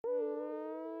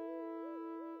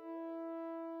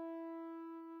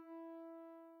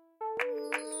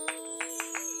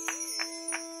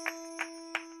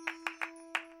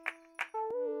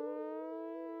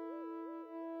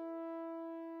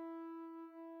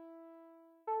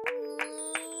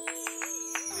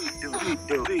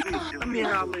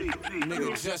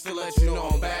Nigga, just to let you know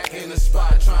I'm back in the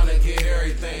spot trying to get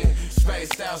everything.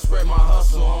 Spaced out, spread my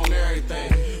hustle on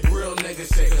everything. Real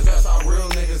nigga shit, cause that's how real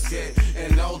niggas get.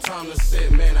 And no time to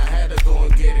sit, man, I had to go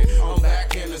and get it. I'm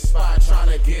back in the spot trying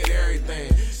to get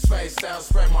everything. Spaced out,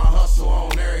 spread my hustle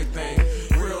on everything.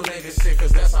 Real nigga shit,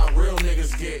 cause that's how real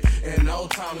niggas get. And no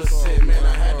time to sit, man,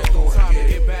 I had to go and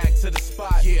get it. Get back to the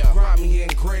spot, yeah. Grimy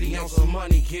and gritty on some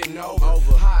money getting over.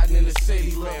 Hiding in the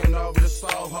city, looking over the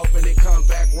stove, hoping it come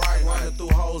back right. Running through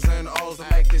hoes and O's to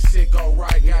make this shit go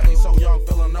right. Got me so young,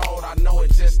 feeling old, I know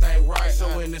it just ain't right.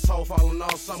 So in this whole falling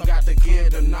on, some got to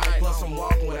give tonight. Plus I'm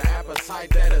walking with an appetite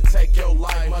that'll take your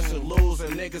life. Much to lose,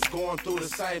 and niggas going through the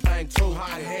same thing too.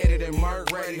 Hot-headed and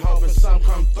murk ready, hoping some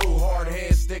come through. Hard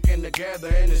heads sticking together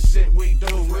in the shit we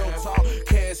do. Real talk,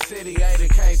 Kansas City, A to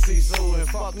KC Zoo. And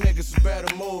fuck niggas, you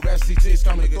better move, FCG's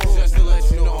coming through. Just to let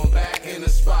you know I'm back in the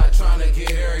spot trying to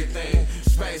get everything.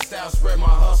 Spaced out, spread my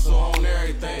hustle on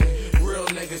everything. Real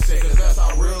nigga shit, cause that's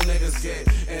how real niggas get.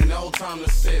 And no time to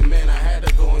sit, man, I had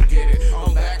to go and get it.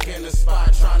 I'm back in the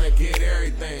spot trying to get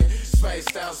everything.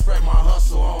 Spaced out, spread my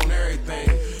hustle on everything.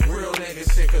 Real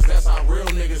nigga shit, cause that's how real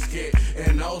niggas get.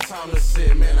 And no time to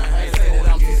sit, man, I had to go and get it.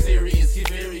 I'm too serious, get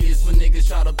furious when niggas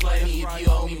try to play me. If you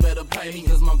owe me, better pay me,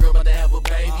 cause my girl about to have a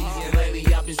baby. And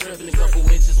lately I've been stripping a couple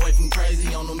inches away from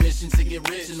crazy. On a mission to get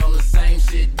rich and on the same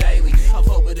shit daily. I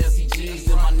fuck with SCGs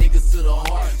and my niggas to the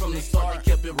heart. From the start I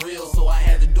kept it real, so I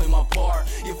had to do my part.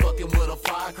 You're fucking with a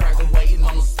firecracker waiting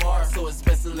on the spark, so it's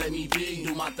best to let me be.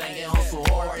 Do my thing and hustle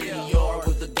hard in the yard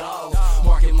with the dogs.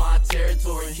 Marking my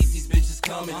territory, keep these bitches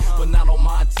coming, but not on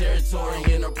my territory.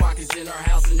 In her pockets, in her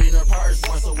house, and in her purse.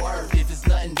 What's the worth? If it's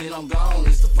nothing, then I'm gone,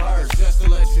 it's the first. Just to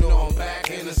let you know I'm back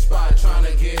in the spot trying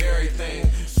to get everything.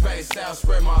 Spaced out,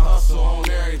 spread my hustle on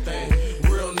everything.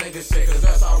 Real nigga shit, cause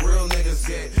that's how real niggas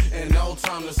get. And no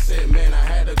time to sit, man, I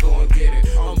had to go and get it.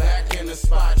 I'm back in the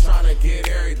spot trying to get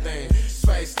everything.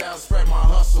 Spaced out, spread my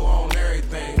hustle on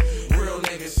everything. Real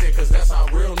nigga shit, cause that's how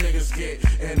real niggas get.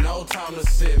 And no time to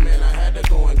sit, man, I had to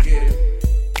go and get it.